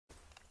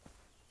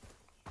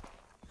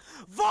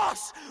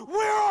Vaas,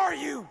 where are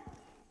you?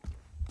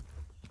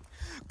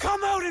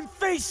 Come out and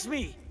face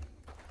me!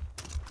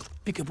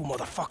 Peekaboo,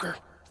 motherfucker.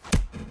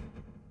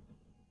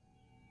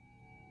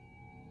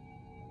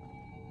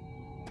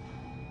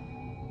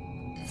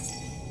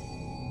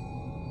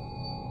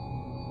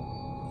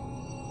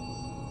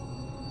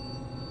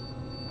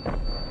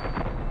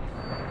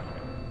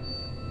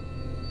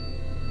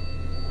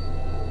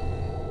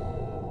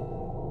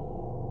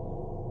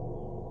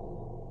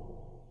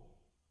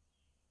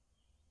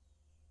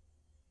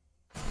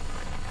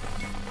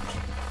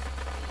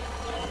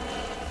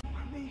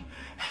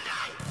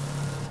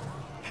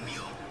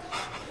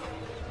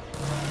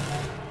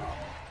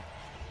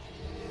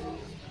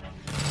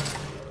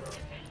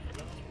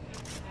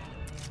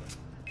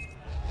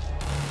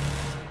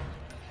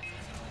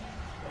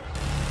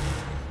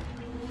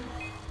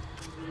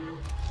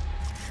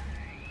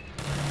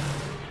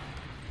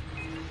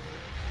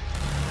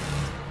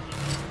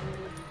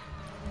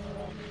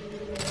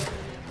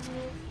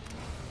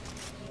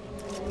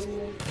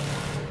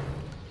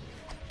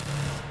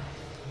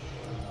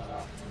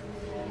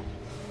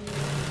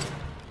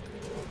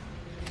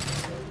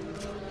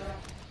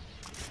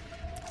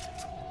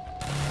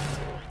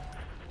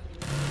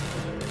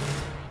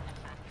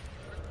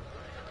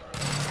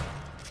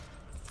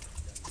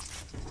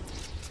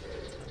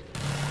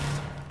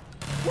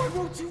 Why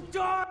won't you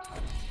die?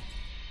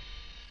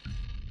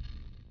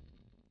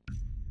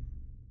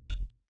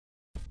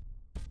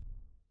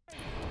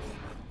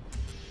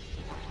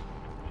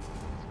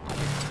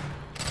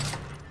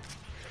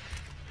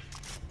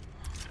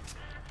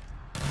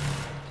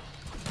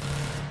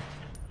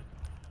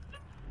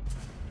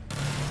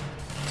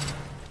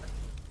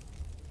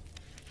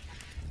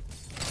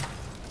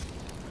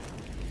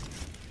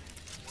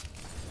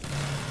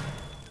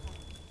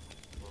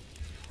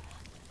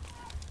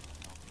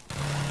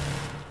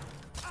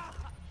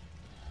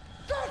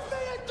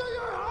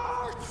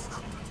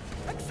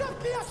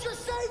 Accept me as your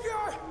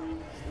savior!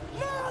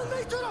 Nail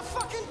me to the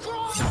fucking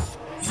cross!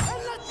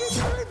 And let me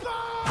be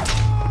reborn!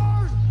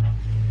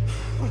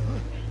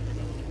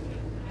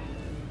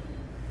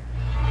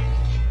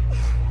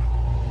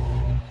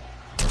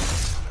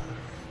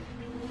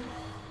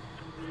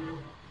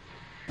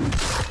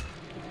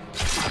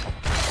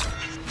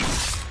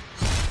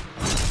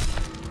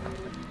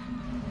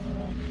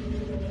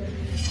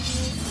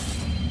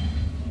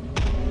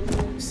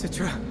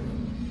 Citra,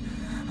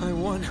 I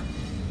won.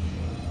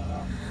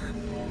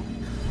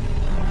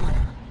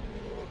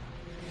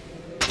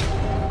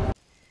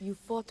 You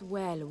fought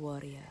well,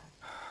 warrior.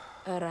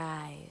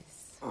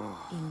 Arise.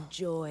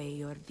 Enjoy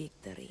your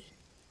victory.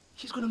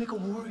 He's gonna make a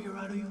warrior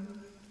out of you.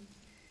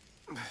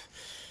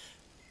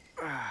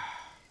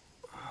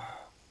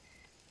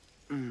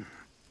 You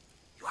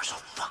are so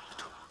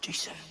fucked,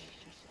 Jason.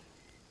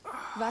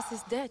 Vaas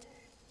is dead.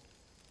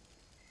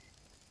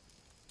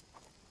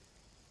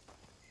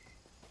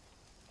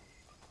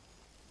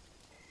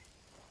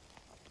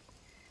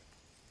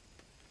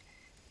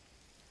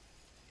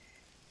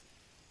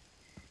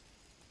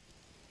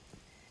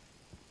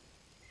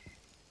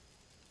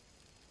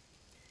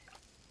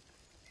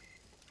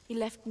 He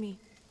left me,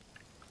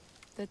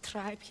 the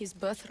tribe, his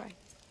birthright.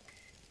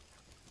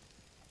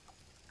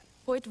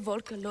 Poet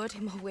Volker lured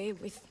him away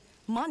with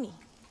money,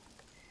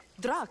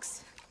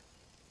 drugs.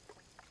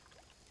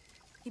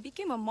 He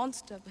became a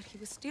monster, but he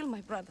was still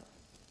my brother.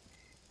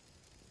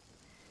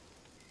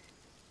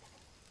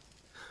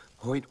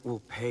 Hoyt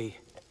will pay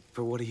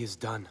for what he has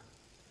done.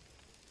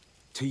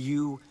 To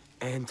you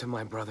and to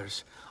my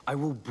brothers, I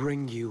will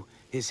bring you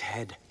his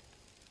head.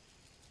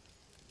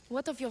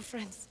 What of your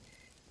friends?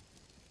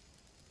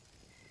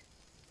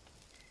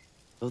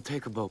 They'll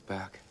take a boat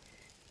back.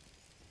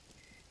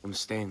 I'm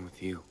staying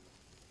with you.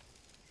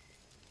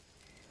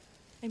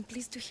 I'm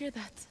pleased to hear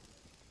that.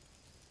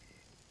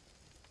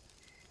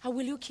 How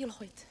will you kill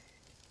Hoyt?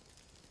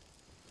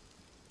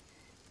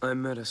 I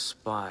met a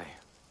spy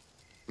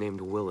named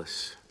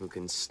Willis who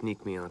can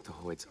sneak me onto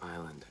Hoyt's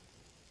island.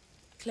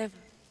 Clever.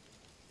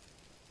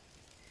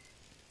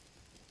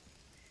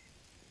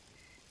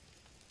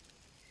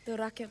 The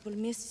Racket will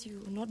miss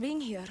you not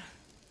being here.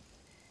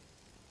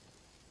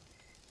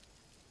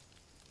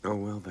 Or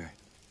will they?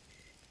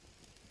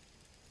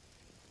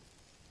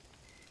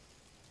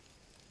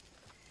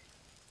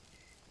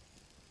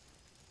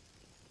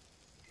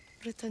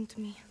 Return to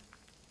me.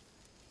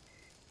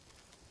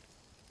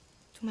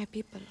 To my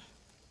people.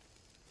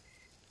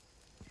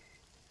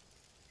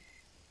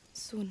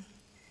 Soon.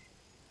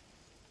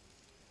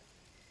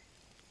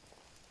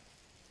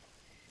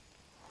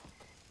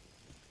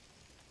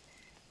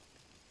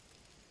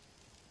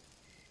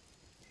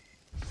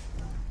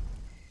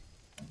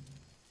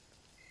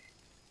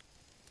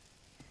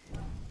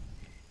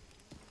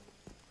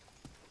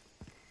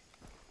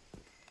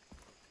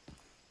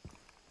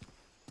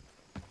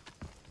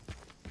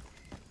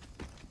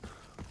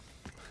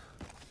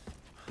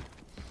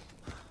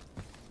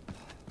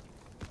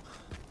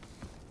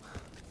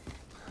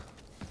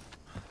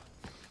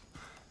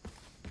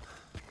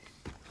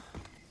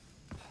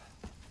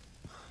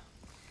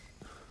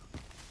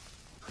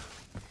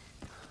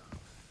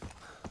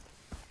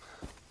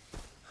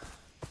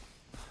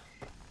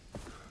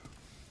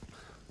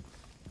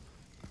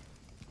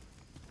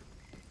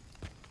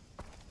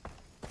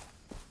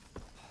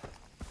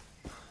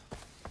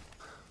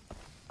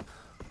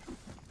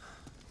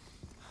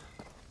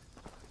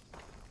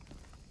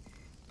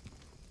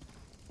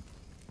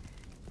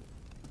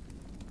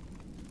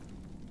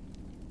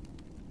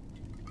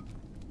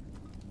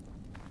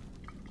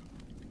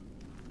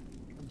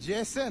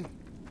 Jason,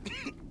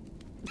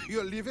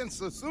 you're leaving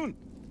so soon.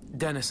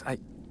 Dennis,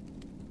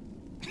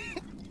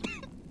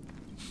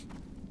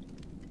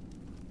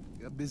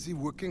 You're busy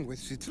working with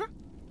Citra?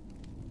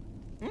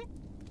 Hmm?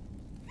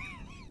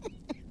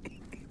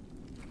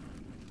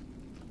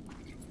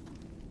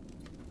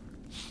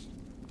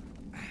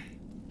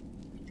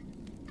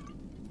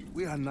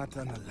 We are not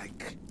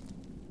unlike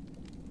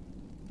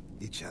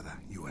each other,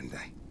 you and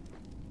I.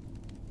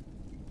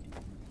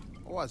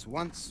 I was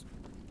once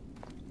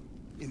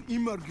an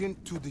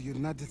immigrant to the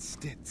United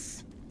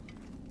States.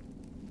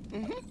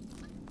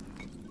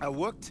 I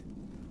worked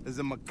as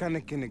a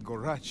mechanic in a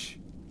garage.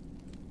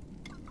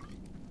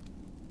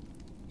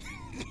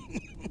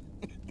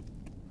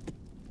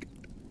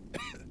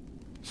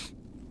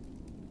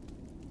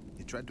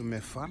 He tried to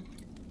make fun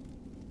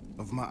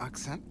of my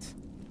accent.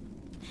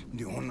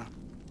 The owner,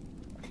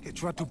 he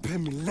tried to pay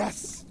me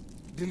less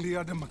than the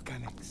other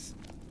mechanics.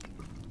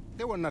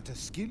 They were not as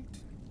skilled.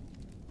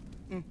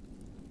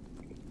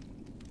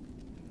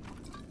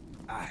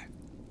 I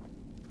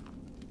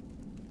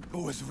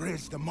was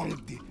raised among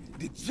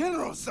the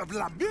generals of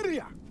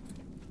Liberia.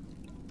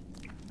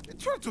 They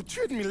tried to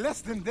treat me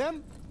less than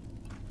them.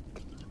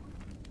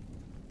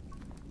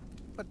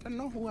 But I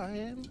know who I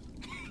am.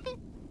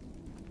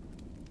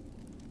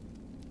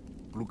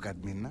 Look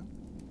at me now.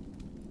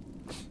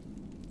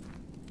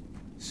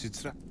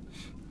 Citra,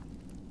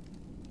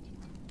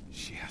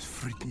 she has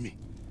freed me.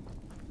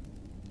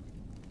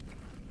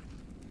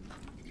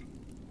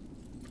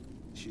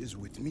 She is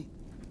with me.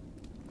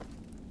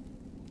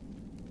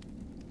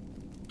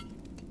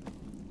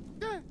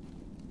 Yeah.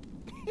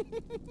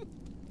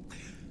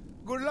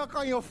 Good luck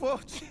on your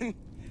fortune.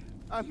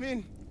 I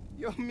mean,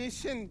 your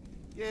mission,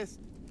 yes.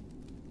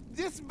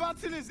 This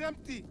bottle is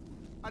empty.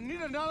 I need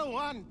another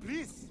one,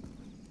 please.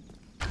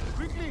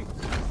 Quickly.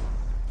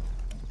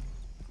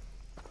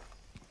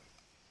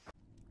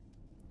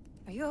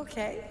 Are you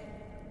okay?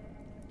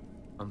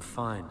 I'm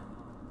fine.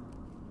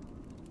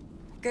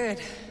 Good,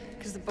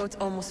 because the boat's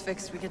almost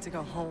fixed. We get to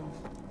go home.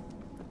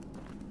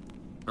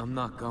 I'm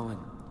not going.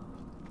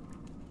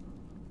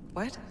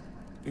 What?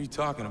 What are you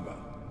talking about?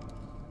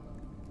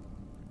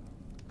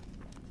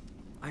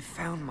 I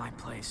found my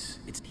place.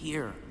 It's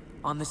here,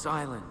 on this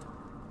island.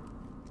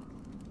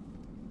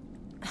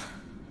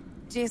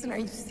 Jason, are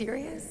you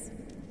serious?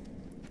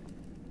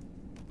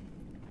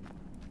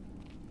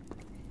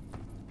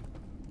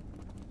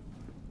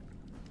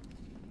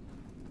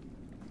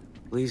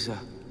 Lisa.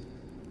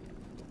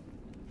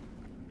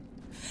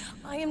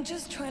 I am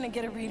just trying to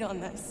get a read on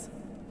this.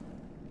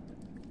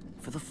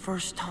 For the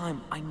first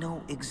time, I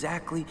know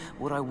exactly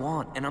what I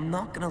want, and I'm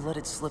not gonna let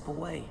it slip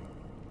away.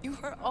 You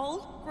are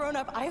all grown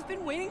up. I've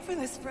been waiting for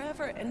this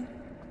forever, and...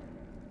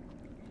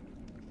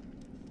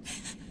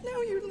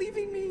 now you're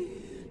leaving me.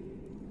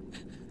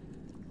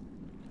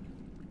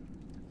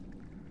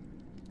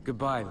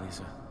 Goodbye,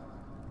 Lisa.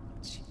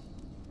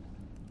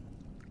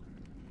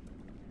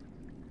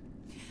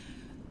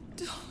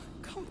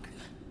 Come.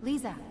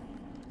 Lisa,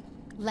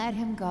 let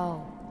him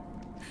go.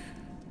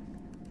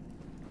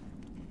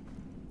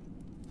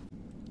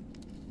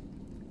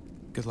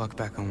 Good luck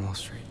back on Wall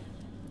Street.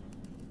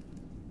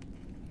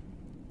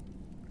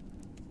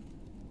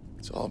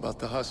 It's all about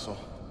the hustle.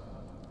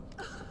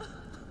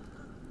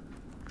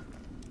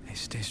 Hey,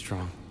 stay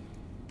strong.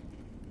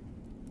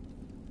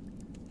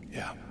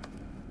 Yeah.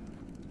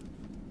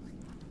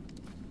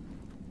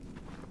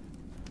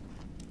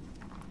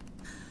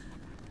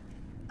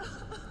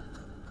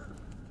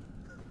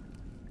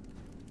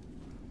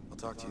 I'll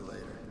talk to you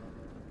later.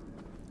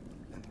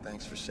 And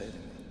thanks for saving me.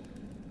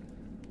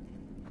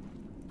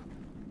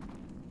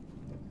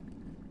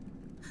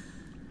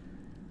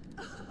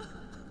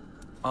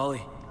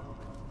 Ollie.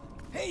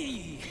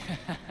 Hey!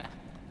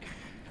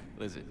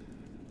 Listen,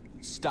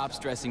 stop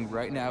stressing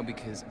right now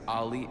because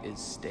Ollie is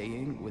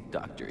staying with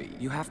Dr. E.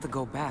 You have to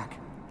go back.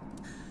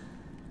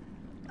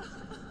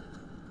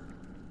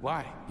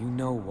 Why? You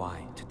know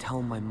why. To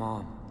tell my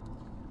mom.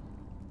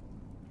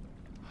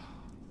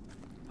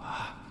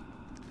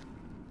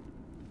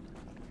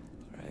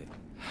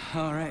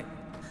 All right,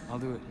 I'll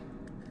do it.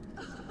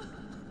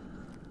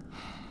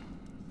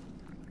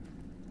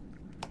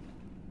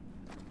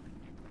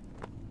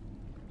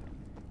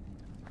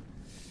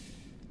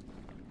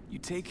 You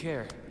take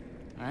care,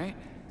 all right?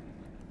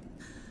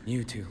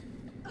 You too.